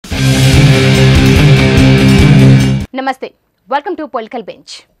నమస్తే welcome to political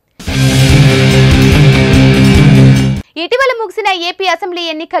bench. ఇటీవల ముగిసిన ఏపీ అసెంబ్లీ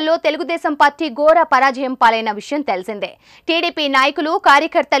ఎన్నికల్లో తెలుగుదేశం పార్టీ ఘోర పరాజయం పాలైన విషయం తెలిసిందే। టీడీపీ నాయకులు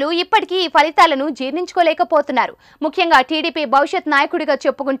కార్యకర్తలు ఇప్పటికీ ఈ ఫలితాలను జీర్ణించుకోలేకపోతున్నారు। ముఖ్యంగా టీడీపీ భవిష్యత్ నాయకుడిగా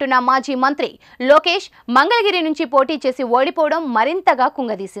చెప్పుకుంటున్న మాజీ మంత్రి లోకేష్ మంగళగిరి నుంచి పోటీ చేసి ఓడిపోవడం మరింతగా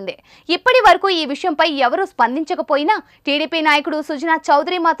కుంగదీసింది। ఇప్పటి వరకు ఈ విషయంపై ఎవరూ స్పందించకపోయినా టీడీపీ నాయకుడు సుజనా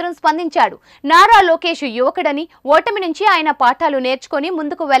చౌదరి మాత్రం స్పందించాడు। నారా లోకేష్ యువకుడని, ఓటమి నుంచి ఆయన పాఠాలు నేర్చుకొని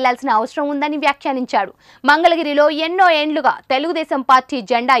ముందుకు వెళ్లాల్సిన అవసరం ఉందని వ్యాఖ్యానించాడు। మంగళగిరిలో ఎన్నో ఏండ్లుగా తెలుగుదేశం పార్టీ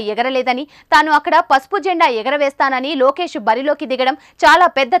జెండా ఎగరలేదని, తాను అక్కడ పసుపు జెండా ఎగరవేస్తానని లోకేష్ బరిలోకి దిగడం చాలా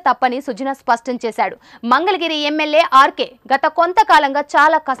పెద్ద తప్పని సుజనా స్పష్టం చేశాడు। మంగళగిరి ఎమ్మెల్యే ఆర్కే గత కొంతకాలంగా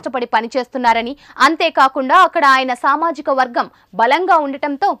చాలా కష్టపడి పనిచేస్తున్నారని, అంతేకాకుండా అక్కడ ఆయన సామాజిక వర్గం బలంగా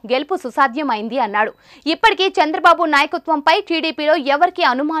ఉండటంతో గెలుపు సుసాధ్యమైంది అన్నాడు। ఇప్పటికీ చంద్రబాబు నాయకత్వంపై టీడీపీలో ఎవరికీ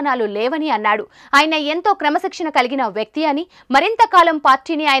అనుమానాలు లేవని అన్నాడు। ఆయన ఎంతో క్రమశిక్షణ కలిగిన వ్యక్తి అని, మరింత కాలం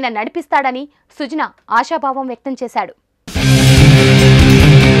పార్టీని ఆయన నడిపిస్తాడని సుజనా ఆశాభావం వ్యక్తం చేశాడు।